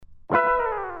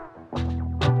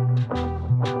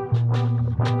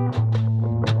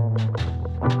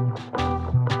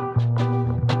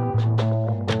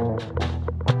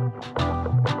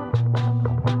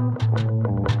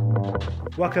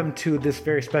Welcome to this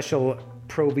very special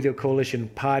Pro Video Coalition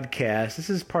podcast. This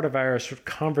is part of our sort of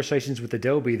conversations with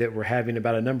Adobe that we're having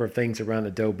about a number of things around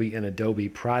Adobe and Adobe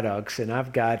products. And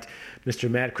I've got Mr.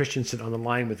 Matt Christensen on the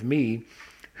line with me,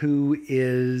 who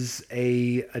is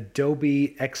a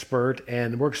Adobe expert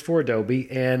and works for Adobe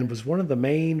and was one of the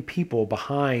main people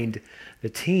behind the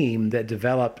team that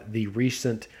developed the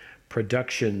recent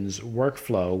Productions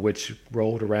workflow, which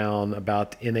rolled around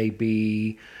about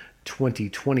NAB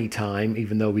 2020 time,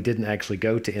 even though we didn't actually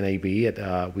go to NAB.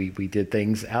 We did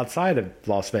things outside of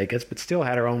Las Vegas, but still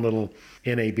had our own little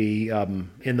NAB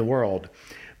in the world.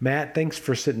 Matt, thanks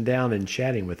for sitting down and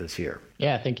chatting with us here.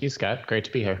 Yeah, thank you, Scott. Great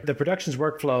to be here. The Productions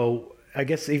workflow, I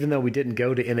guess even though we didn't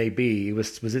go to NAB,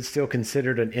 was it still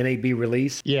considered an NAB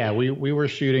release? Yeah, we were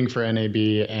shooting for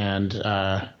NAB, and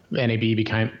NAB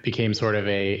became sort of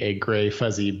a gray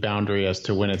fuzzy boundary as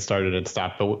to when it started and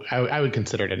stopped, but I would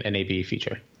consider it an NAB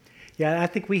feature. Yeah, I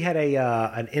think we had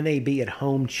an NAB at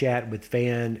home chat with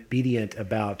Van Bedient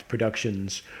about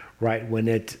Productions right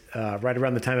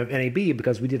around the time of NAB,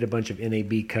 because we did a bunch of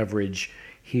NAB coverage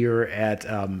here at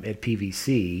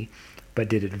PVC, but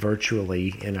did it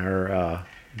virtually in our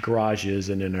garages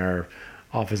and in our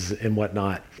offices and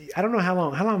whatnot. I don't know how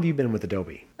long have you been with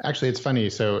Adobe? Actually, it's funny.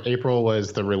 So April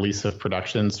was the release of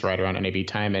Productions right around NAB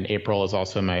time, and April is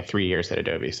also my 3 years at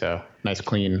Adobe. So nice,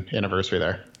 clean anniversary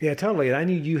there. Yeah, totally. And I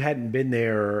knew you hadn't been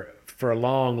there for a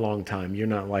long, long time. You're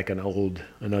not like an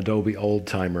Adobe old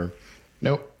timer.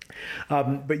 Nope.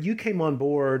 But you came on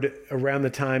board around the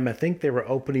time I think they were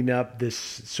opening up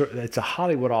this. It's a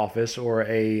Hollywood office or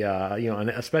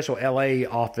a special LA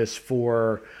office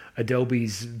for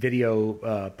Adobe's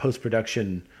video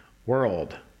post-production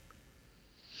world.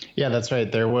 Yeah, that's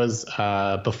right. There was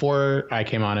before I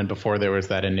came on and before there was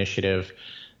that initiative,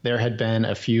 there had been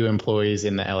a few employees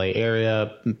in the LA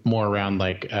area, more around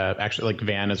actually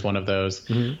Van is one of those,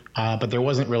 but there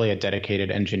wasn't really a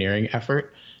dedicated engineering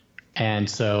effort. And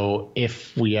so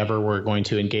if we ever were going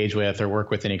to engage with or work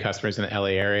with any customers in the LA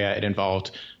area, it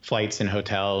involved flights and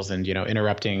hotels and,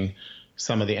 interrupting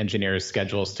some of the engineers'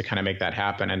 schedules to kind of make that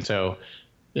happen. And so,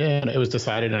 yeah, it was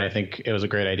decided, and I think it was a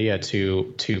great idea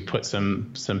to put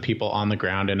some people on the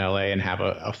ground in LA and have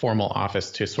a formal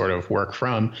office to sort of work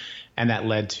from. And that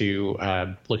led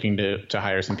to looking to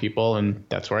hire some people, and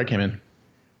that's where I came in.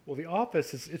 Well, the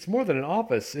office, it's more than an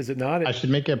office, is it not? I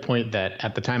should make a point that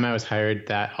at the time I was hired,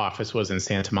 that office was in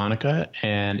Santa Monica,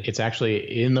 and it's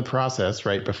actually in the process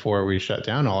right before we shut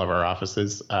down all of our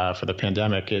offices for the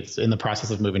pandemic. It's in the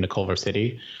process of moving to Culver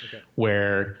City,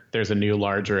 where there's a new,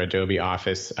 larger Adobe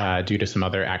office due to some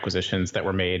other acquisitions that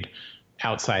were made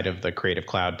outside of the Creative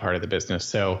Cloud part of the business.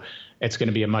 So it's going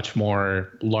to be a much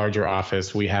more larger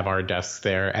office. We have our desks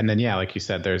there. And then, yeah, like you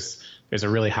said, there's a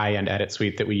really high-end edit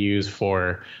suite that we use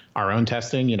for our own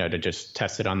testing, to just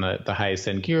test it on the highest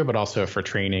end gear, but also for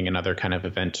training and other kind of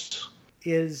events.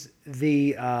 Is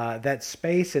the that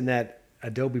space and that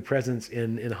Adobe presence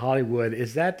in Hollywood,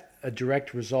 is that a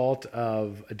direct result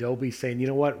of Adobe saying, you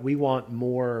know what, we want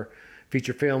more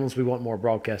feature films, we want more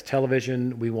broadcast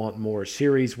television, we want more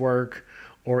series work,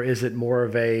 or is it more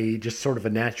of just sort of a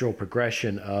natural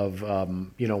progression of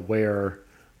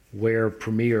where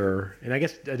Premiere, and I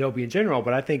guess Adobe in general,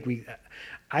 but I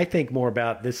think more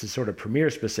about this is sort of Premiere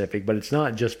specific, but it's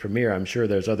not just Premiere. I'm sure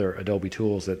there's other Adobe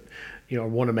tools that,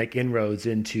 want to make inroads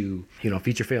into,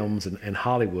 feature films and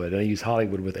Hollywood. And I use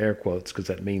Hollywood with air quotes because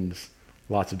that means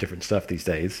lots of different stuff these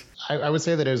days. I would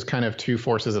say that it was kind of two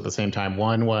forces at the same time.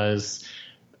 One was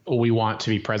we want to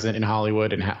be present in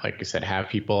Hollywood and, like you said, have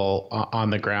people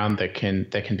on the ground that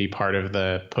can be part of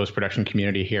the post-production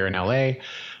community here in LA.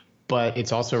 But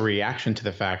it's also a reaction to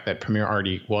the fact that Premiere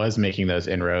already was making those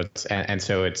inroads. And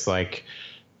so it's like,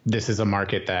 this is a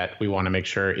market that we want to make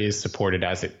sure is supported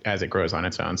as it grows on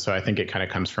its own. So I think it kind of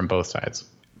comes from both sides.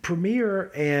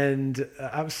 Premiere, and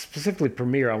specifically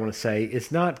Premiere, I want to say, it's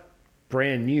not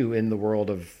brand new in the world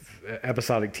of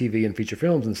episodic TV and feature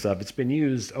films and stuff. It's been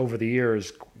used over the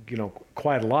years,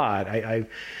 quite a lot. I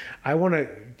want to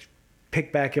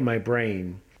pick back in my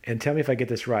brain and tell me if I get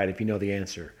this right, if you know the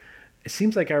answer. It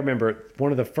seems like I remember one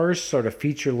of the first sort of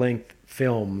feature-length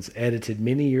films edited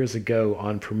many years ago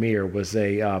on Premiere was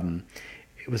it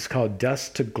was called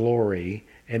Dust to Glory,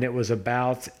 and it was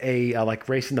about like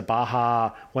racing the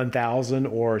Baja 1000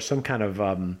 or some kind of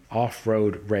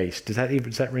off-road race. Does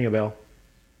that ring a bell?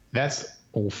 That's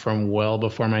from well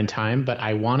before my time, but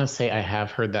I want to say I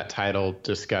have heard that title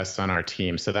discussed on our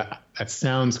team. So that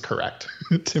sounds correct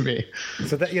to me.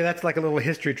 So that's like a little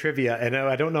history trivia. And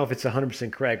I don't know if it's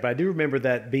 100% correct, but I do remember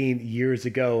that being years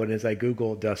ago. And as I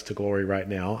Google Dust to Glory right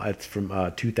now, it's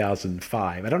from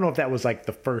 2005. I don't know if that was like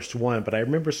the first one, but I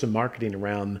remember some marketing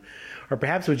around, or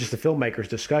perhaps it was just a filmmaker's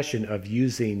discussion of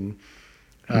using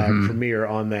Premiere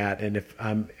on that. And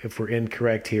if we're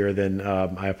incorrect here, then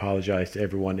I apologize to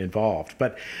everyone involved.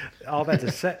 But all that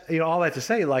to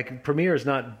say, like, Premiere is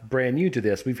not brand new to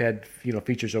this. We've had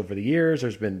features over the years.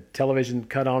 There's been television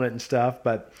cut on it and stuff.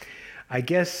 But I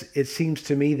guess it seems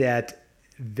to me that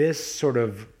this sort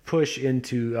of push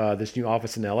into this new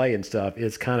office in LA and stuff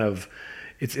is kind of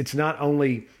it's not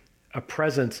only a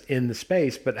presence in the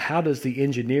space, but how does the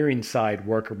engineering side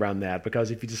work around that?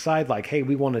 Because if you decide like, hey,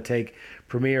 we want to take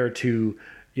Premiere to,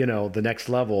 the next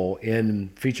level in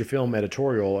feature film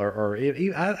editorial, or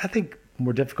I think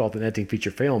more difficult than editing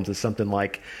feature films is something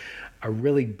like a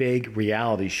really big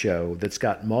reality show that's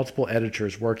got multiple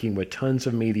editors working with tons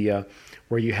of media,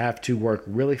 where you have to work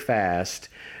really fast,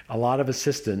 a lot of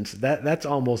assistants. That's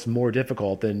almost more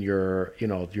difficult than your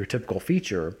typical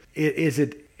feature. Is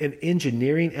it an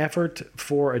engineering effort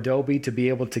for Adobe to be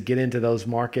able to get into those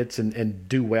markets and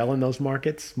do well in those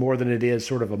markets more than it is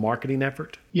sort of a marketing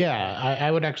effort? Yeah,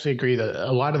 I would actually agree that a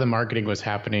lot of the marketing was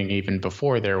happening even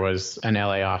before there was an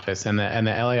LA office, and the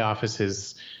LA office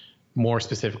is more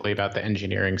specifically about the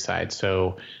engineering side.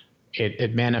 So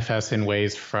it manifests in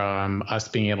ways from us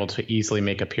being able to easily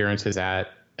make appearances at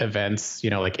events,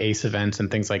 like ACE events and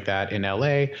things like that in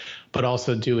LA, but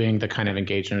also doing the kind of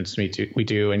engagements we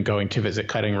do and going to visit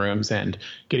cutting rooms and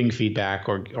getting feedback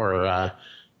or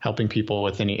helping people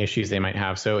with any issues they might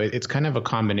have. So it's kind of a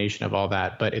combination of all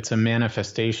that, but it's a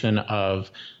manifestation of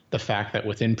the fact that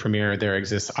within Premiere there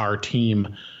exists our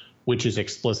team, which is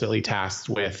explicitly tasked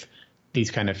with these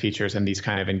kind of features and these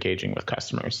kind of engaging with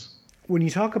customers. When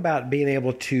you talk about being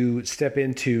able to step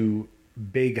into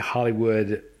big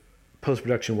Hollywood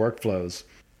post-production workflows,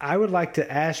 I would like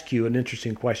to ask you an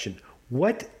interesting question.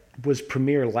 What was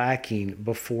Premiere lacking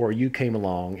before you came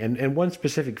along? And one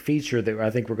specific feature that I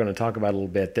think we're going to talk about a little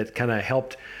bit that kind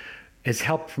of has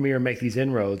helped Premiere make these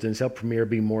inroads and has helped Premiere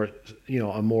be more,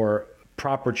 a more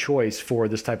proper choice for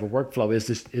this type of workflow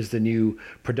is the new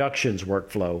productions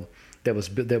workflow that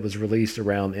was released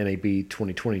around NAB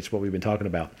 2020. It's what we've been talking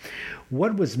about.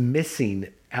 What was missing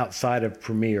outside of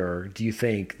Premiere, do you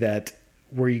think, that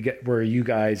where you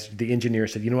guys, the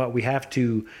engineers, said, you know what, we have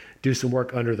to do some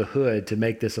work under the hood to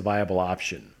make this a viable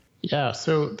option? Yeah.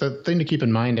 So the thing to keep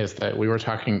in mind is that you were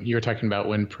talking about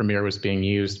when Premiere was being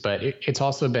used, but it's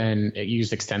also been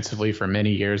used extensively for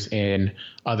many years in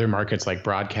other markets like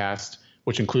broadcast,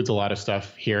 which includes a lot of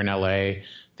stuff here in LA,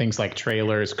 things like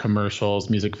trailers, commercials,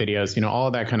 music videos, all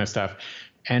of that kind of stuff.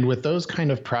 And with those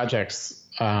kind of projects,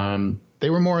 they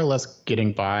were more or less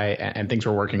getting by and things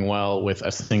were working well with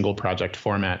a single project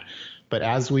format. But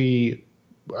as we,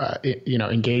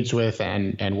 engaged with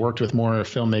and worked with more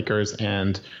filmmakers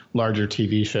and larger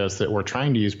TV shows that were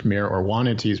trying to use Premiere or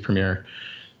wanted to use Premiere,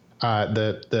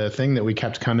 the thing that we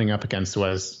kept coming up against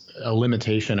was a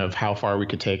limitation of how far we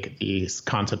could take the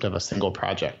concept of a single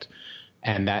project.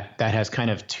 And that has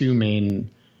kind of two main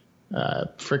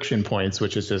friction points,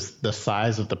 which is just the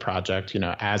size of the project.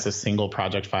 As a single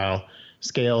project file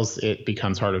scales, it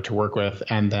becomes harder to work with.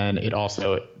 And then it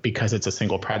also, because it's a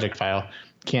single project file,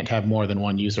 can't have more than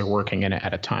one user working in it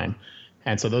at a time.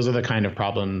 And so those are the kind of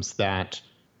problems that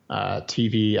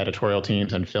TV editorial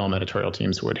teams and film editorial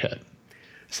teams would hit.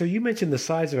 So you mentioned the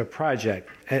size of a project.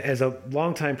 As a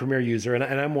longtime Premiere user, and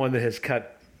I'm one that has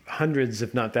cut hundreds,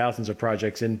 if not thousands, of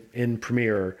projects in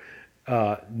Premiere,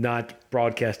 not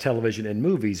broadcast television and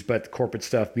movies, but corporate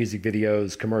stuff, music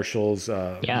videos, commercials,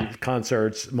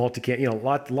 concerts,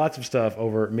 multicam, lots of stuff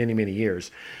over many, many years.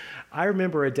 I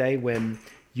remember a day when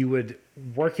you would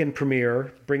work in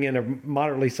Premiere, bring in a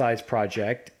moderately sized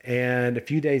project, and a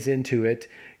few days into it,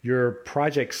 your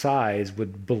project size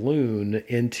would balloon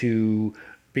into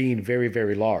being very,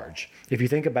 very large. If you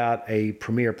think about a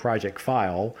Premiere project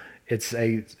file, it's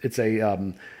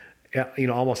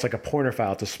almost like a pointer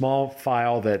file. It's a small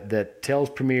file that tells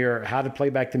Premiere how to play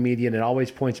back the media, and it always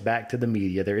points back to the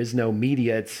media. There is no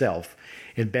media itself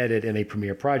embedded in a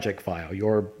Premiere project file.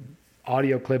 Your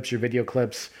audio clips, your video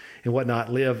clips, and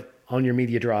whatnot live on your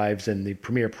media drives, and the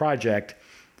Premiere project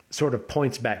sort of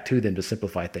points back to them to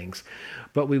simplify things.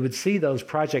 But we would see those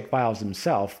project files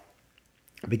themselves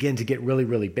begin to get really,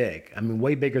 really big. I mean,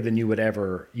 way bigger than you would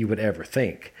ever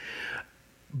think.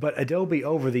 But Adobe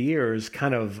over the years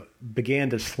kind of began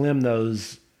to slim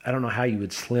those I don't know how you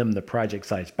would slim the project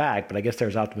size back, but I guess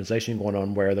there's optimization going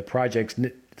on where the projects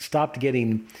stopped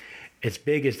getting as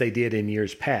big as they did in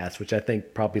years past, which I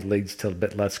think probably leads to a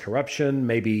bit less corruption.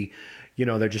 Maybe,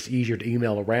 they're just easier to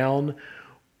email around.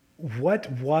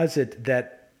 What was it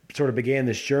that sort of began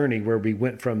this journey where we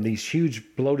went from these huge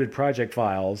bloated project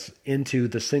files into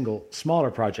the single smaller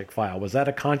project file? Was that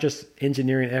a conscious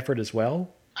engineering effort as well?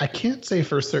 I can't say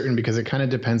for certain because it kind of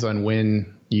depends on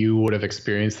when you would have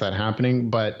experienced that happening.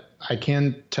 But I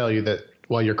can tell you that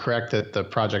while you're correct that the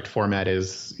project format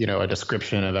is, a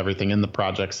description of everything in the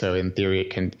project, so in theory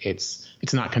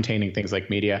it's not containing things like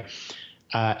media.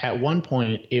 At one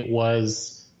point it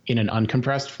was in an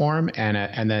uncompressed form, and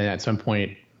then at some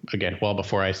point, again, well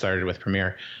before I started with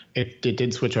Premiere, it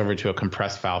did switch over to a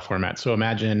compressed file format. So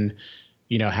imagine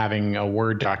having a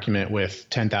Word document with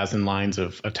 10,000 lines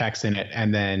of text in it,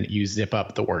 and then you zip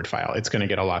up the Word file. It's going to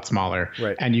get a lot smaller,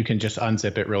 right? And you can just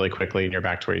unzip it really quickly and you're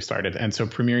back to where you started. And so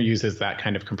Premiere uses that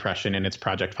kind of compression in its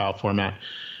project file format.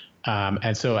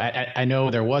 And so I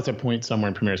know there was a point somewhere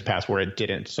in Premiere's past where it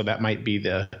didn't. So that might be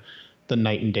the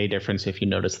night and day difference if you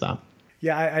notice that.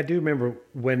 Yeah, I do remember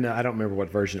when, I don't remember what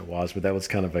version it was, but that was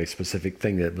kind of a specific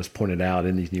thing that was pointed out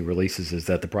in these new releases, is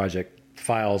that the project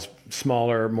files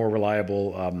smaller, more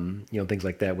reliable, things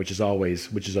like that, which is always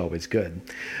good.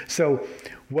 So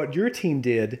what your team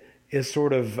did is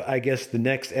sort of, I guess, the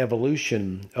next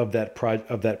evolution of that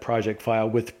project file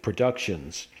with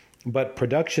Productions. But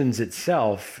Productions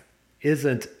itself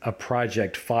isn't a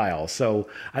project file. So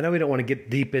I know we don't want to get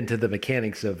deep into the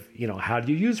mechanics of, how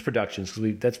do you use Productions,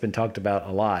 because that's been talked about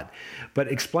a lot. But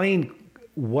explain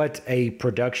what a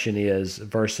production is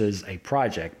versus a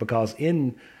project, because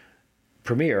in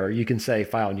Premiere you can say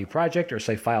file new project or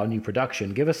say file new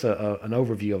production. Give us an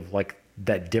overview of like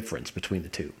that difference between the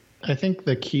two. I think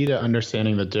the key to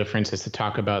understanding the difference is to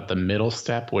talk about the middle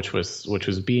step, which was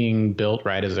being built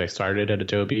right as I started at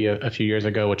Adobe a few years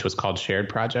ago, which was called shared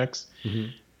projects. Mm-hmm.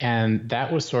 And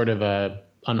that was sort of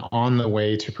an on the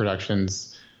way to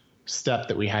Productions step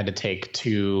that we had to take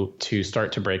to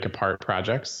start to break apart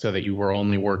projects so that you were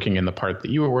only working in the part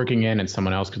that you were working in and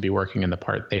someone else could be working in the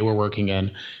part they were working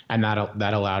in. And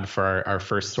that allowed for our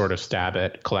first sort of stab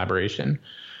at collaboration.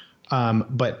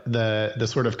 But the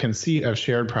sort of conceit of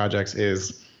shared projects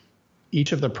is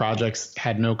each of the projects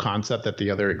had no concept that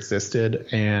the other existed,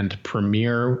 and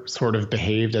Premiere sort of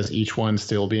behaved as each one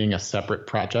still being a separate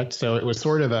project. So it was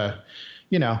sort of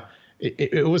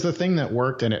it was a thing that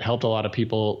worked and it helped a lot of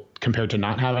people compared to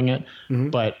not having it.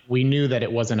 Mm-hmm. But we knew that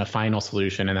it wasn't a final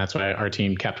solution, and that's why our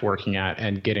team kept working at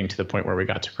and getting to the point where we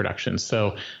got to production.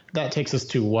 So that takes us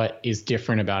to what is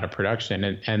different about a production.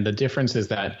 And the difference is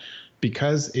that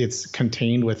because it's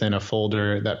contained within a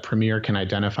folder that Premiere can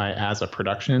identify as a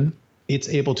production, it's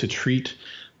able to treat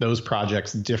those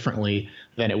projects differently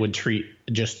than it would treat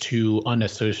just two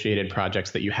unassociated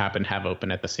projects that you happen to have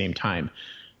open at the same time.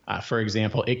 For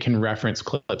example, it can reference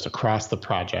clips across the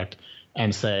project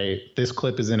and say, this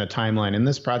clip is in a timeline in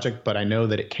this project, but I know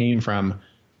that it came from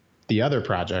the other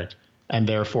project, and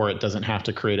therefore it doesn't have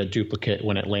to create a duplicate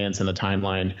when it lands in the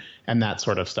timeline and that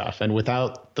sort of stuff. And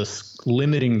without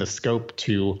limiting the scope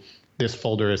to this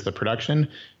folder as the production,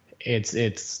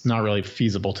 it's not really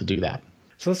feasible to do that.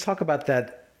 So let's talk about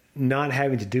that, not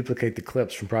having to duplicate the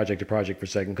clips from project to project for a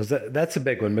second, because that's a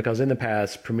big one. Because in the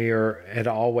past, Premiere had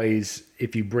always,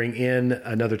 if you bring in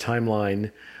another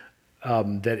timeline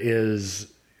that is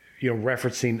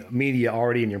referencing media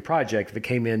already in your project, if it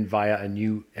came in via a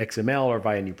new XML or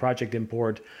via a new project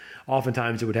import,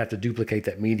 oftentimes it would have to duplicate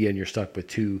that media, and you're stuck with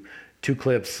two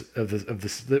clips of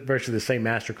the virtually the same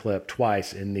master clip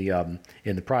twice in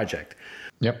the project.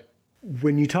 Yep.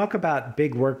 When you talk about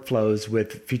big workflows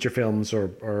with feature films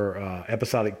or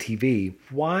episodic TV,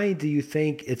 why do you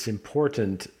think it's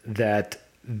important that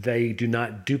they do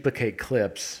not duplicate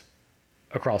clips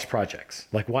across projects?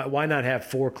 Like, why not have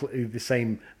the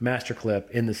same master clip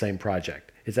in the same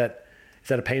project? Is that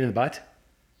a pain in the butt?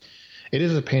 It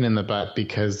is a pain in the butt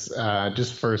because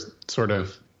just for sort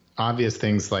of obvious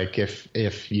things, like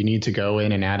if you need to go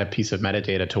in and add a piece of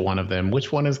metadata to one of them,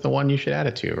 which one is the one you should add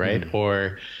it to, right? Mm.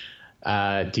 Or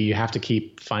do you have to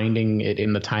keep finding it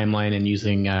in the timeline and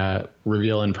using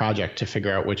reveal in project to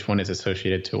figure out which one is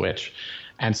associated to which?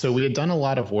 And so we had done a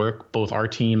lot of work, both our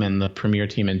team and the Premiere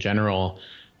team in general,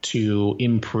 to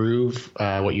improve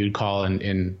what you'd call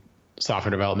in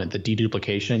software development the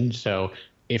deduplication. So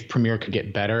if Premiere could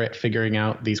get better at figuring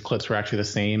out these clips were actually the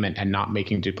same and not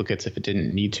making duplicates if it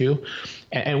didn't need to.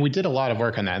 And we did a lot of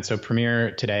work on that. And so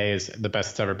Premiere today is the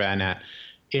best it's ever been at.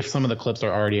 If some of the clips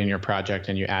are already in your project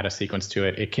and you add a sequence to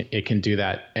it, it can do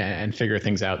that and figure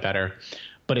things out better.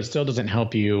 but it still doesn't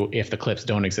help you if the clips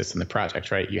don't exist in the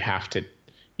project, right? You have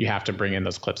to bring in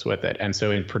those clips with it. And so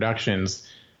in productions,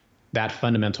 that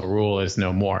fundamental rule is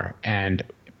no more. And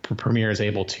Premiere is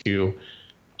able to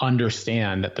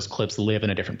understand that those clips live in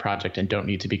a different project and don't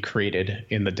need to be created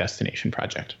in the destination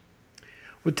project.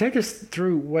 Well, take us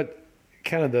through what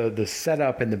kind of the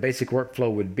setup and the basic workflow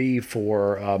would be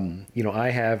for, I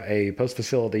have a post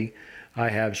facility, I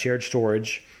have shared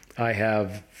storage, I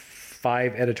have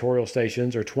 5 editorial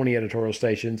stations or 20 editorial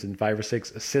stations and 5 or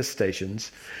 6 assist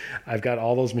stations. I've got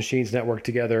all those machines networked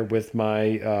together with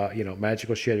my,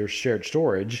 Magical shared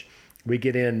storage. We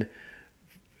get in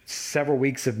several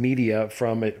weeks of media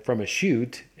from a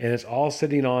shoot, and it's all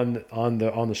sitting on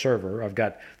the server. I've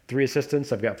got 3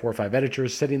 assistants, I've got 4 or 5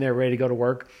 editors sitting there ready to go to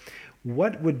work.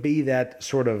 What would be that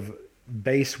sort of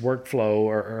base workflow,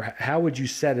 or how would you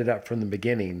set it up from the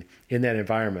beginning in that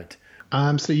environment?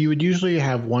 So you would usually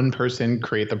have one person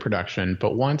create the production,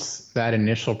 but once that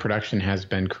initial production has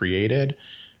been created,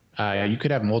 you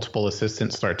could have multiple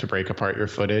assistants start to break apart your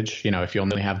footage. If you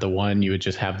only have the one, you would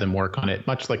just have them work on it,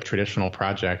 much like a traditional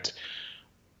project,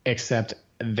 except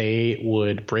they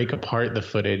would break apart the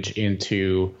footage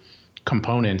into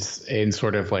components in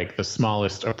sort of like the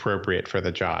smallest appropriate for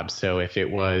the job. So if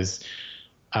it was,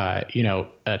 a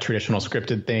traditional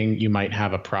scripted thing, you might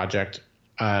have a project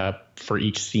for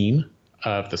each scene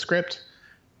of the script,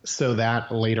 so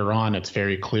that later on it's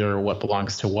very clear what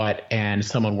belongs to what, and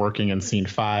someone working in scene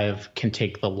 5 can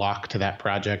take the lock to that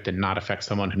project and not affect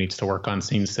someone who needs to work on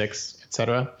scene 6,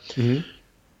 etc. Mm-hmm.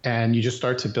 And you just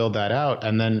start to build that out,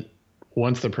 and then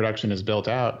once the production is built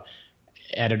out,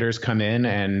 editors come in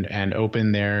and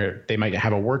open they might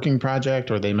have a working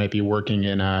project, or they might be working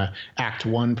in a Act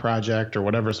 1 project, or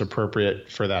whatever's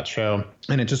appropriate for that show,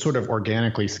 and it just sort of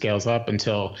organically scales up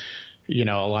until a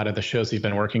lot of the shows you've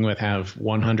been working with have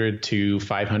 100 to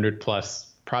 500 plus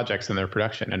projects in their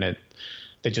production, and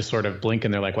they just sort of blink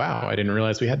and they're like, wow, I didn't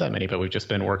realize we had that many, but we've just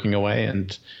been working away,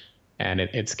 and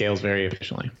it scales very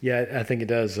efficiently. Yeah, I think it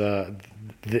does.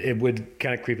 It would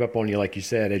kind of creep up on you, like you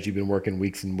said, as you've been working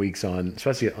weeks and weeks on,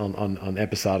 especially on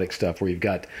episodic stuff where you've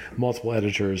got multiple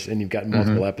editors and you've got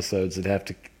multiple episodes that have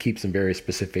to keep some very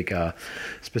specific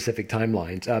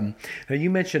timelines. Now you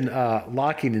mentioned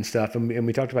locking and stuff, and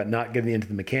we talked about not getting into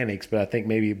the mechanics, but I think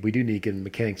maybe we do need to get into the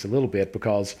mechanics a little bit,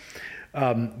 because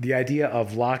the idea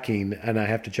of locking, and I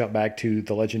have to jump back to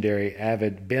the legendary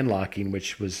Avid bin locking,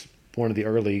 which was one of the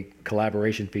early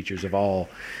collaboration features of all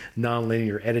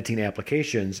nonlinear editing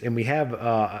applications. And we have,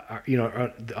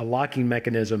 a locking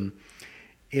mechanism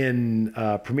in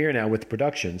Premiere now with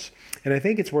productions. And I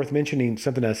think it's worth mentioning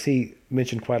something I see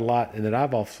mentioned quite a lot, and that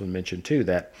I've also mentioned too,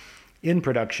 that in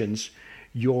productions,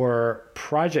 your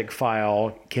project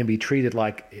file can be treated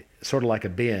sort of like a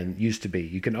bin used to be.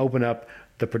 You can open up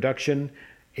the production.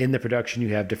 In the production,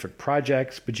 you have different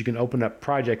projects, but you can open up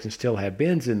projects and still have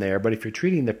bins in there. But if you're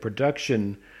treating the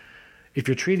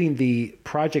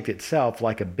project itself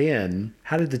like a bin,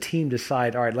 how did the team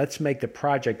decide, all right, let's make the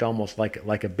project almost like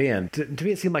a bin? To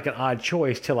me, it seemed like an odd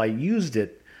choice till I used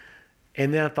it.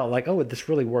 And then I thought this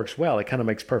really works well. It kind of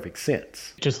makes perfect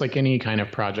sense. Just like any kind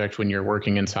of project, when you're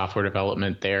working in software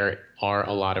development, there are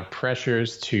a lot of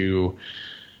pressures to,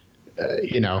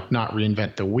 not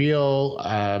reinvent the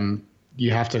wheel.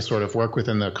 You have to sort of work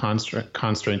within the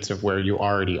constraints of where you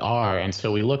already are. And so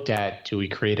we looked at, do we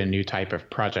create a new type of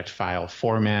project file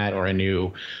format, or a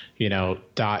new,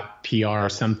 .pr or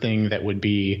something that would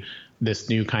be this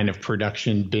new kind of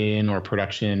production bin or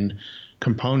production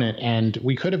component? And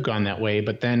we could have gone that way,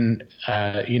 but then,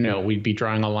 we'd be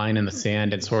drawing a line in the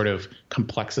sand and sort of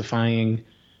complexifying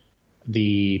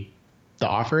the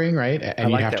offering, right?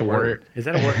 And you have to work. Is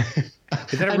that a word?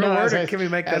 Is that a real word, or can we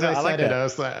make that? I like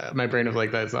that. My brain was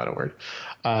like, that's not a word.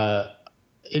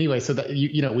 Anyway, so that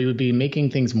we would be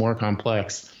making things more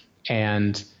complex,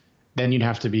 and then you'd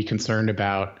have to be concerned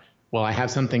about, well, I have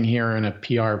something here in a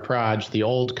PR proj, the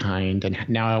old kind, and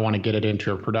now I want to get it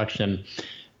into a production.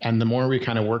 And the more we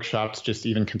kind of workshopped, just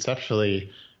even conceptually,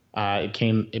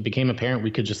 it became apparent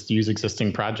we could just use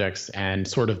existing projects and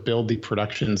sort of build the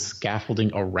production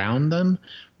scaffolding around them,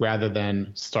 rather than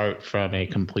start from a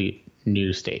complete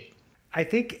new state. I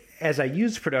think as I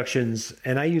use productions,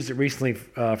 and I used it recently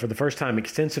for the first time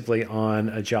extensively on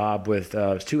a job with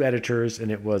 2 editors,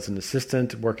 and it was an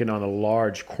assistant working on a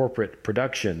large corporate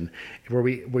production where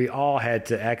we all had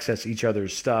to access each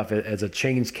other's stuff as a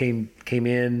change came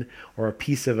in, or a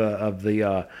piece of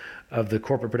the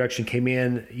corporate production came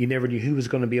in. You never knew who was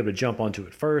going to be able to jump onto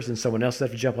it first, and someone else had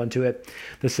to jump onto it.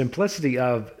 The simplicity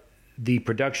of the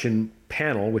production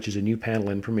panel, which is a new panel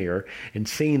in Premiere, and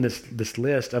seeing this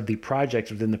list of the projects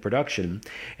within the production,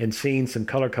 and seeing some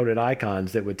color-coded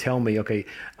icons that would tell me, okay,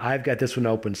 I've got this one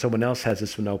open, someone else has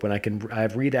this one open, I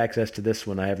have read access to this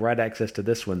one, I have write access to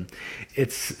this one. It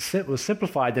was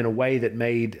simplified in a way that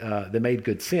made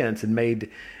good sense, and made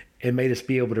us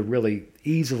be able to really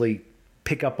easily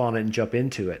pick up on it and jump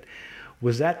into it.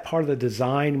 Was that part of the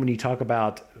design when you talk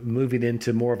about moving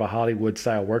into more of a Hollywood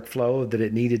style workflow, that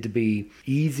it needed to be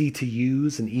easy to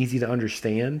use and easy to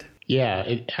understand? Yeah,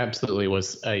 it absolutely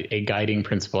was a guiding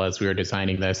principle as we were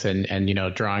designing this. And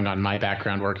drawing on my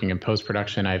background working in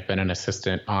post-production, I've been an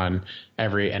assistant on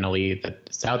every NLE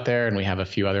that's out there, and we have a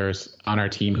few others on our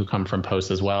team who come from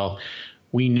post as well.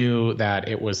 We knew that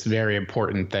it was very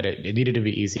important that it needed to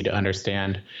be easy to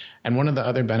understand. And one of the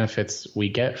other benefits we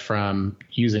get from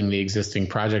using the existing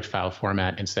project file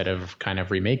format instead of kind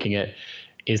of remaking it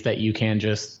is that you can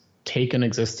just take an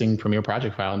existing Premiere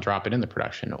project file and drop it in the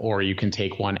production, or you can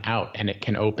take one out and it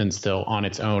can open still on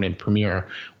its own in Premiere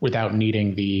without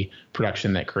needing the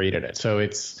production that created it. So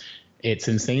it's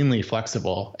insanely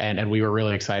flexible, and we were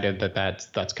really excited that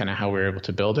that's kind of how we were able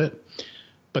to build it.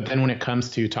 But then when it comes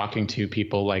to talking to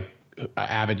people like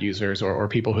avid users or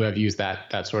people who have used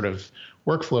that sort of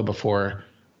workflow before,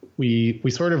 we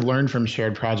sort of learned from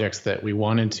shared projects that we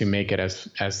wanted to make it as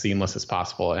seamless as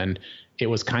possible. And it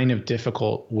was kind of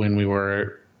difficult when we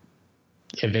were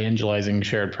evangelizing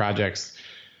shared projects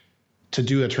to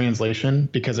do a translation,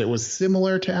 because it was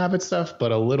similar to Avid stuff,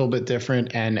 but a little bit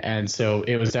different. And so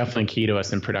it was definitely key to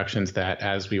us in productions that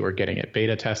as we were getting it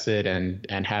beta tested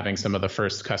and having some of the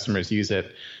first customers use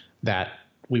it, that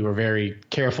we were very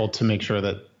careful to make sure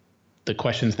that the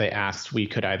questions they asked we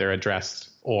could either address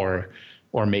or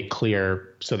make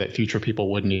clear so that future people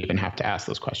wouldn't even have to ask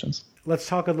those questions. Let's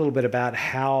talk a little bit about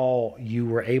how you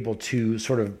were able to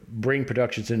sort of bring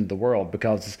productions into the world,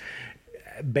 because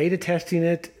beta testing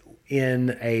it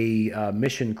in a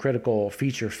mission critical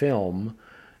feature film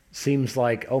seems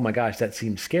like, oh my gosh, that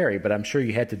seems scary, but I'm sure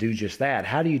you had to do just that.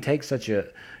 How do you take such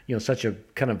a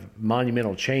kind of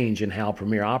monumental change in how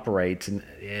Premiere operates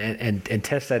and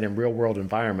test that in real world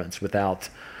environments without,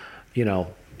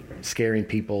 scaring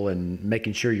people, and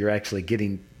making sure you're actually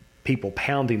getting people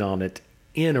pounding on it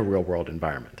in a real world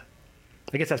environment?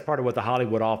 I guess that's part of what the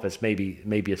Hollywood office maybe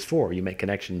is for. You make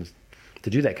connections to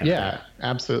do that kind of thing. Yeah,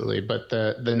 absolutely. But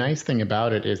the nice thing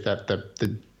about it is that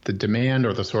the demand,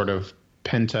 or the sort of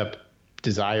pent up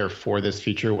desire for this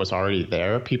feature, was already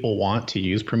there. People want to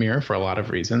use Premiere for a lot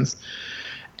of reasons.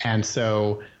 And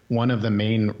so one of the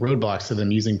main roadblocks to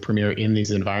them using Premiere in these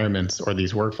environments or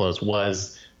these workflows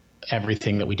was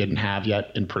everything that we didn't have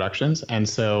yet in productions. And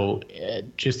so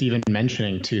just even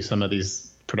mentioning to some of these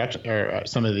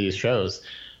some of these shows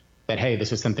that, hey,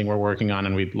 this is something we're working on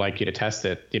and we'd like you to test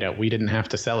it. We didn't have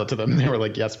to sell it to them. They were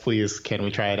like, yes, please. Can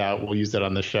we try it out? We'll use it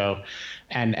on the show.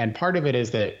 And part of it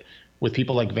is that with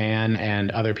people like Van and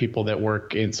other people that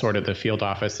work in sort of the field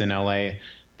office in LA,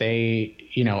 they,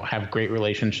 have great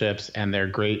relationships and they're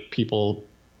great people,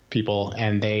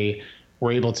 and they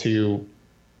were able to,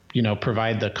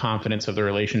 provide the confidence of the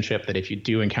relationship that if you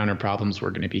do encounter problems, we're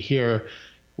going to be here.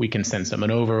 We can send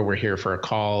someone over. We're here for a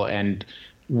call. And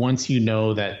once you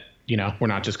know that, we're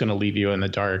not just going to leave you in the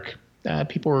dark,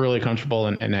 people were really comfortable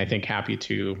and I think happy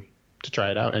to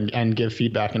try it out and give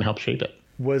feedback and help shape it.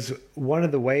 Was one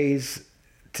of the ways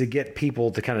to get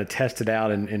people to kind of test it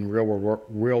out in real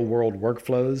world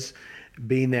workflows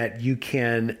being that you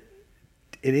can,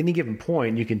 at any given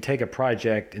point, you can take a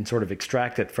project and sort of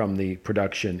extract it from the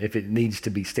production if it needs to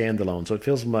be standalone. So it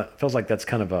feels like that's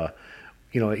kind of a,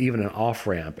 even an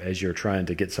off-ramp as you're trying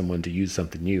to get someone to use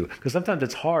something new. Because sometimes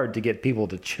it's hard to get people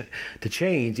to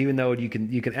change, even though you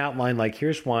can outline, like,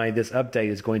 here's why this update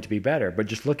is going to be better. But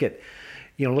just look at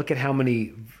how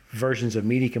many versions of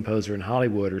Media Composer in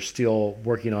Hollywood are still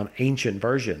working on ancient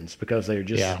versions because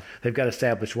they've got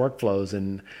established workflows.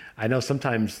 And I know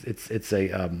sometimes it's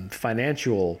a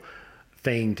financial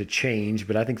thing to change,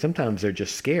 but I think sometimes they're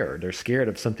just scared. They're scared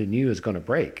of something new is going to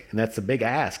break. And that's a big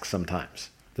ask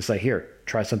sometimes, to say, here,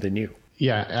 try something new.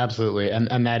 Yeah, absolutely.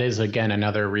 And that is, again,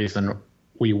 another reason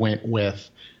we went with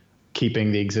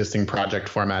keeping the existing project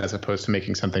format as opposed to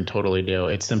making something totally new.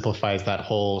 It simplifies that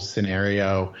whole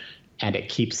scenario, and it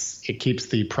keeps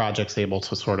the projects able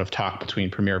to sort of talk between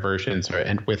Premiere versions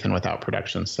and with and without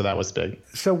productions. So that was big.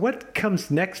 So what comes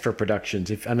next for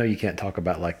productions? If I know you can't talk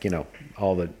about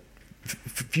all the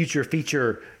future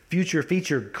feature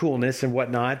coolness and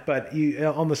whatnot, but you,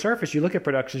 on the surface, you look at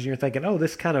productions and you're thinking, oh,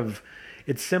 this kind of,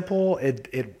 it's simple,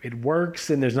 it works,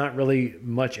 and there's not really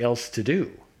much else to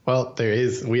do. Well,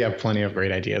 we have plenty of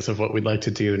great ideas of what we'd like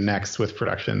to do next with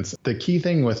productions. The key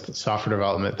thing with software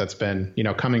development that's been,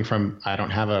 coming from, I don't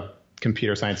have a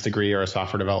computer science degree or a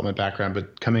software development background,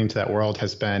 but coming to that world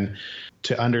has been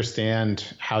to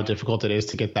understand how difficult it is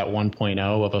to get that 1.0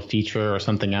 of a feature or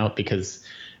something out, because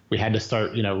we had to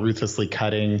start, ruthlessly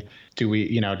cutting.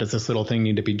 Does this little thing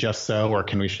need to be just so, or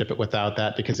can we ship it without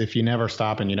that? Because if you never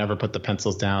stop and you never put the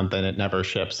pencils down, then it never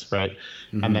ships, right?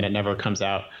 Mm-hmm. And then it never comes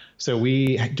out. So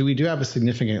we do have a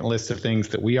significant list of things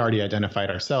that we already identified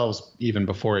ourselves even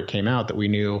before it came out, that we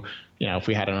knew, if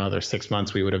we had another 6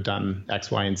 months, we would have done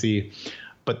X, Y, and Z.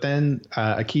 But then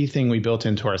a key thing we built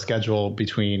into our schedule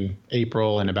between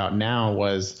April and about now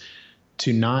was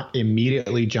to not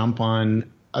immediately jump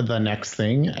on the next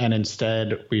thing. And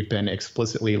instead, we've been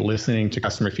explicitly listening to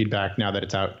customer feedback now that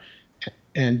it's out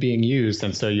and being used.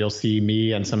 And so you'll see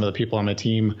me and some of the people on my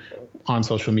team on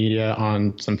social media,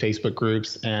 on some Facebook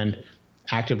groups, and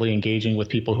actively engaging with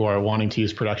people who are wanting to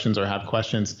use productions or have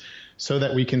questions, so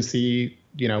that we can see,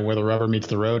 where the rubber meets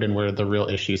the road and where the real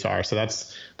issues are. So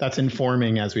that's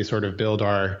informing as we sort of build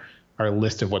our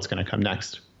list of what's going to come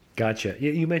next. Gotcha.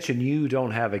 You mentioned you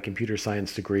don't have a computer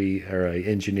science degree or an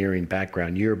engineering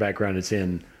background. Your background is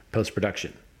in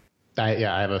post-production. I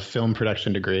have a film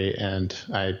production degree, and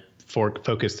I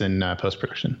focused in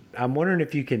post-production. I'm wondering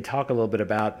if you can talk a little bit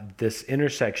about this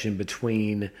intersection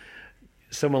between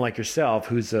someone like yourself,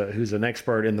 who's an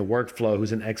expert in the workflow,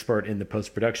 who's an expert in the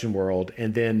post-production world,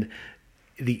 and then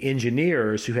the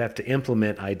engineers who have to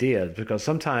implement ideas. Because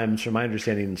sometimes, from my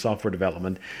understanding in software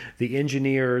development, the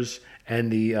engineers and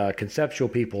the conceptual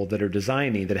people that are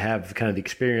designing, that have kind of the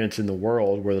experience in the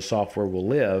world where the software will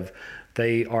live,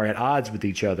 they are at odds with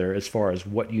each other as far as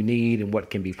what you need and what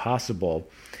can be possible.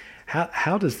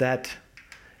 How does that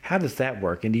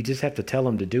work? And do you just have to tell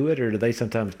them to do it, or do they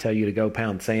sometimes tell you to go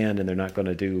pound sand and they're not going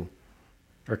to do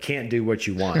or can't do what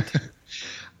you want?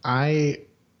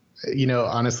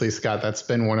 Honestly, Scott, that's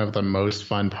been one of the most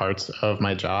fun parts of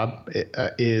my job,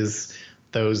 is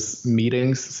those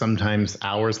meetings, sometimes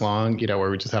hours long, where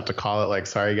we just have to call it like,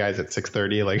 sorry guys, at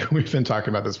 6:30, like we've been talking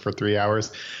about this for 3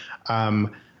 hours,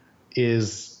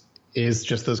 is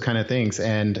just those kind of things.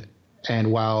 And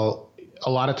while a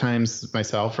lot of times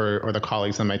myself or the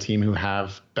colleagues on my team who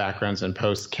have backgrounds in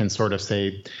post can sort of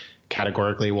say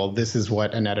categorically, well, this is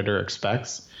what an editor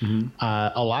expects. Mm-hmm.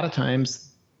 A lot of times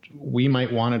we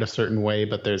might want it a certain way,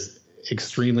 but there's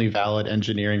extremely valid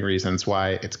engineering reasons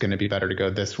why it's going to be better to go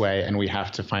this way, and we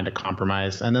have to find a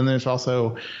compromise. And then there's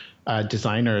also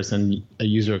designers and a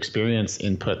user experience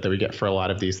input that we get for a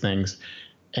lot of these things,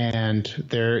 and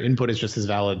their input is just as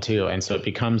valid too. And so it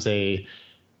becomes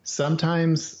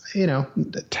sometimes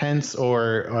tense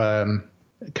or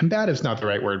combative is not the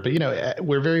right word, but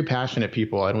we're very passionate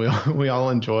people, and we all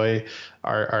enjoy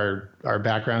our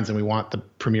backgrounds, and we want the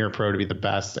Premiere Pro to be the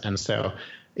best. And so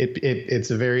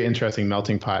it's a very interesting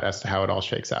melting pot as to how it all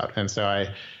shakes out. And so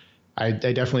I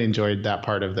definitely enjoyed that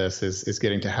part of this, is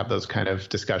getting to have those kind of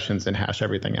discussions and hash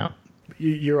everything out.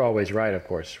 You're always right, of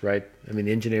course, right? I mean,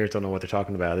 the engineers don't know what they're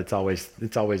talking about. It's always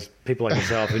people like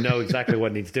yourself who know exactly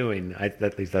what needs doing.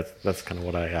 At least that's kind of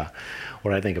what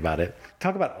I think about it.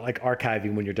 Talk about like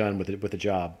archiving when you're done with the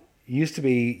job. It used to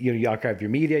be, you archive your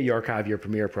media, you archive your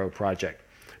Premiere Pro project.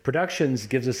 Productions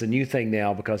gives us a new thing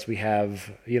now, because we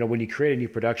have, when you create a new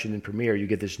production in Premiere, you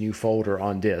get this new folder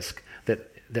on disk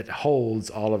that holds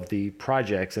all of the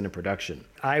projects in a production.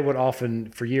 I would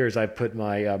often, for years, I've put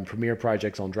my Premiere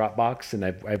projects on Dropbox, and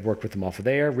I've worked with them off of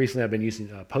there. Recently, I've been using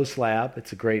PostLab.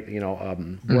 It's a great,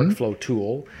 workflow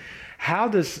tool. How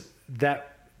does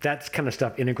that kind of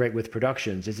stuff integrate with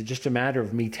productions? Is it just a matter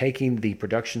of me taking the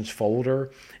productions folder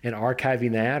and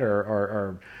archiving that,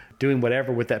 or doing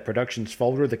whatever with that productions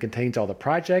folder that contains all the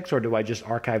projects, or do I just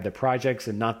archive the projects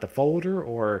and not the folder?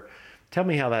 Or tell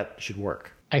me how that should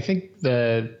work. I think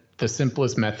the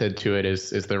simplest method to it is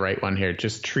the right one here.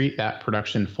 Just treat that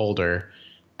production folder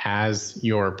as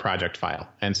your project file.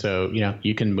 And so,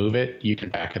 you can move it, you can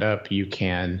back it up, you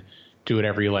can do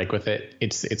whatever you like with it.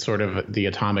 It's sort of the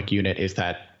atomic unit is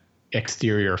that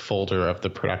exterior folder of the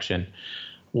production.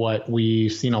 What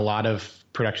we've seen a lot of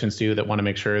productions do that want to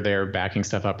make sure they're backing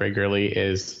stuff up regularly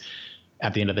is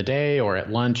at the end of the day or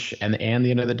at lunch and the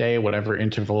end of the day, whatever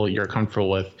interval you're comfortable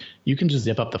with, you can just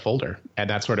zip up the folder. And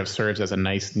that sort of serves as a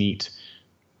nice, neat,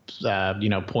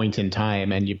 point in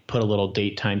time. And you put a little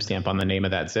date timestamp on the name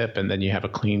of that zip, and then you have a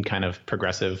clean kind of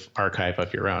progressive archive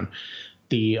of your own.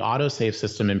 The autosave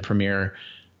system in Premiere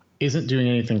isn't doing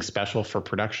anything special for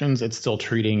productions. It's still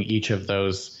treating each of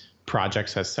those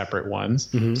projects as separate ones.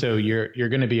 Mm-hmm. So you're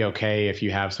going to be okay if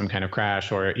you have some kind of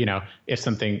crash, or, if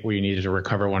something where you needed to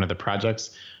recover one of the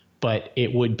projects. but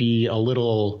it would be a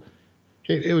little,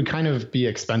 it would kind of be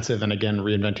expensive. And again,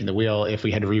 reinventing the wheel if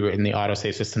we had rewritten the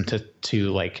autosave system to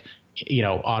like,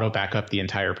 auto back up the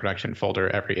entire production folder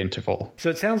every interval. So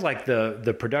it sounds like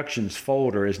the productions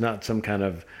folder is not some kind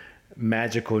of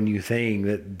magical new thing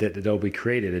that Adobe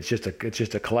created. It's just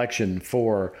a collection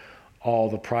for all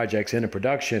the projects in a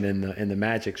production, and the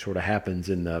magic sort of happens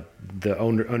in the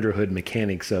underhood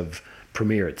mechanics of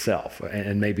Premiere itself,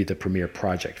 and maybe the Premiere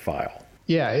project file.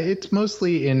 Yeah, it's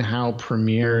mostly in how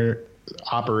Premiere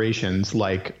operations,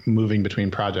 like moving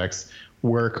between projects,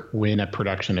 work when a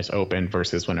production is open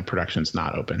versus when a production's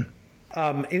not open.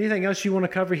 Anything else you want to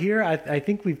cover here? I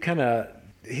think we've kind of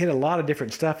hit a lot of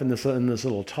different stuff in this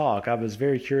little talk. I was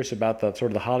very curious about the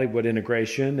sort of the Hollywood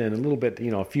integration, and a little bit,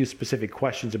 a few specific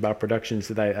questions about productions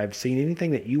that I've seen. Anything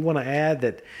that you want to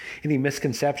add, any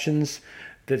misconceptions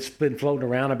that's been floating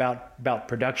around about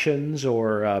productions,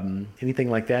 or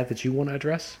anything like that you want to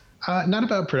address? Not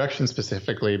about production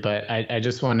specifically, but I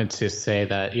just wanted to say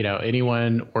that,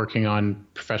 anyone working on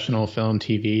professional film,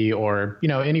 TV, or,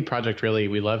 any project really,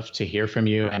 we love to hear from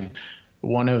you. And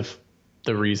one of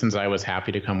the reasons I was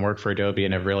happy to come work for Adobe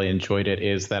and have really enjoyed it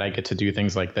is that I get to do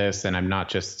things like this, and I'm not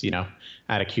just,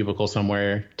 at a cubicle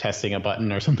somewhere testing a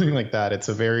button or something like that.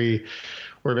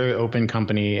 We're a very open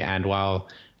company. And while,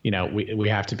 we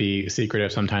have to be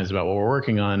secretive sometimes about what we're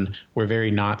working on, we're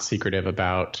very not secretive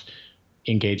about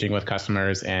engaging with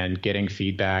customers and getting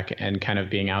feedback and kind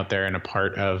of being out there and a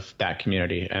part of that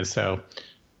community. And so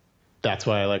that's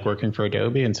why I like working for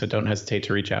Adobe, and so don't hesitate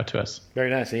to reach out to us. Very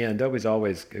nice. Yeah, Adobe's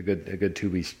always a good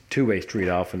two-way street.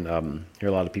 I often hear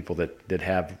a lot of people that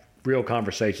have real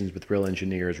conversations with real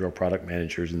engineers, real product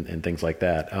managers, and things like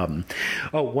that.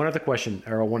 One other question,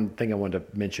 or one thing I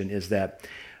wanted to mention, is that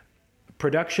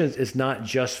productions is not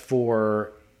just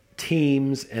for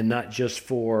teams and not just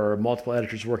for multiple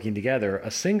editors working together.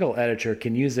 A single editor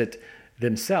can use it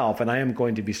themselves, and I am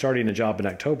going to be starting a job in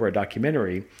October, a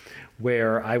documentary,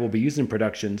 where I will be using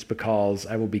productions because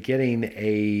I will be getting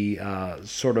a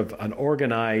sort of an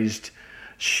organized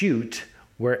shoot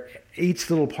where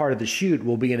each little part of the shoot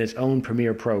will be in its own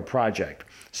Premiere Pro project.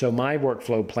 So my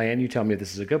workflow plan, you tell me if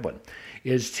this is a good one,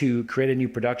 is to create a new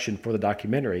production for the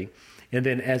documentary. And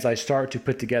then as I start to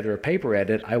put together a paper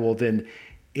edit, I will then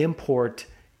import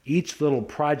each little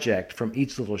project from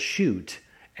each little shoot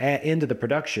into the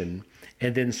production,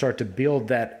 and then start to build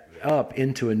that up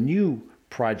into a new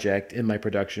project in my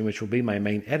production, which will be my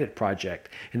main edit project.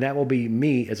 And that will be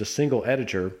me as a single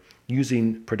editor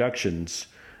using productions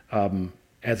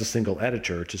as a single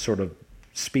editor to sort of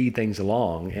speed things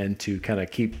along and to kind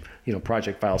of keep,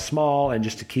 project files small, and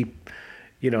just to keep,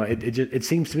 it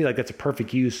seems to me like that's a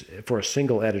perfect use for a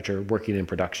single editor working in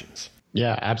productions.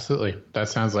 Yeah, absolutely. That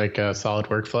sounds like a solid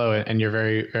workflow, and you're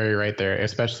very, very right there.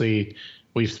 Especially,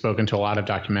 we've spoken to a lot of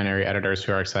documentary editors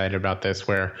who are excited about this,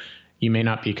 where you may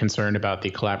not be concerned about the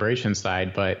collaboration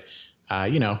side, but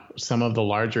some of the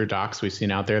larger docs we've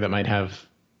seen out there that might have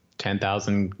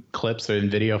 10,000 clips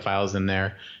and video files in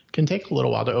there can take a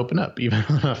little while to open up, even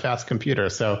on a fast computer.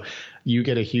 So you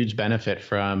get a huge benefit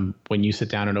from when you sit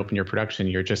down and open your production,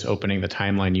 you're just opening the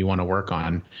timeline you want to work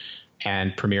on.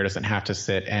 And Premiere doesn't have to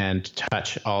sit and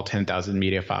touch all 10,000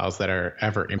 media files that are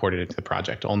ever imported into the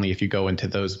project. Only if you go into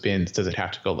those bins does it have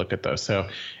to go look at those. So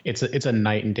it's a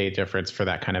night and day difference for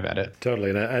that kind of edit. Totally.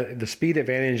 And the speed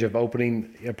advantage of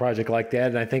opening a project like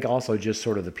that, and I think also just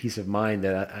sort of the peace of mind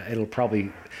that it'll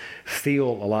probably feel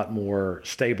a lot more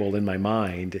stable in my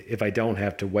mind if I don't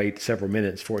have to wait several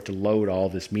minutes for it to load all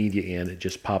this media in. It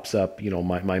just pops up,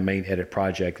 my main edit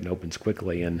project, and opens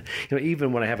quickly. And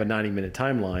even when I have a 90-minute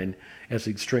timeline, as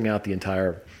we string out the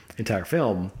entire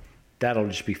film, that'll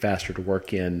just be faster to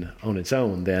work in on its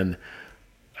own than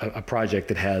a project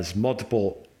that has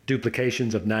multiple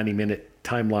duplications of 90-minute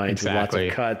timelines. Exactly.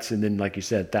 With lots of cuts, and then, like you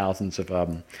said, thousands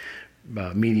of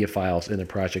media files in the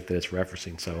project that it's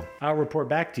referencing. So I'll report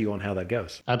back to you on how that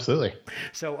goes. Absolutely.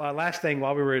 So last thing,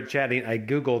 while we were chatting, I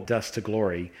Googled Dust to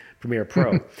Glory Premiere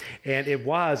Pro, and it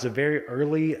was a very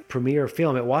early Premiere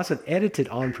film. It wasn't edited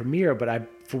on Premiere, but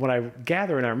from what I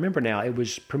gather and I remember now,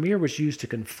 Premiere was used to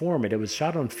conform it. It was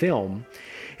shot on film,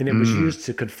 and it was used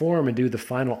to conform and do the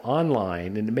final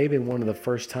online. And it may have been one of the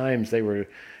first times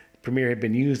Premiere had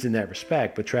been used in that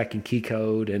respect, but tracking key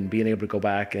code and being able to go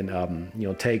back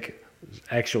and take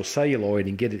actual celluloid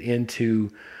and get it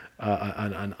into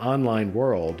an online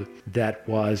world that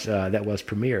was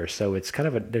Premiere. So it's kind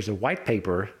of there's a white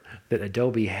paper that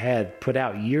Adobe had put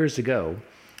out years ago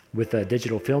with a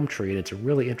digital film tree, and it's a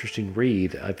really interesting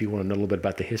read if you want to know a little bit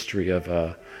about the history of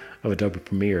Adobe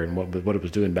Premiere and what it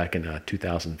was doing back in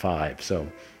 2005. So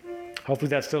hopefully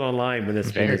that's still online when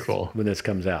this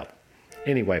comes out.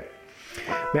 Anyway,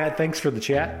 Matt, thanks for the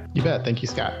chat. You bet. Thank you,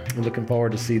 Scott. I'm looking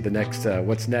forward to see the next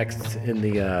what's next in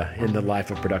the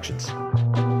life of Productions.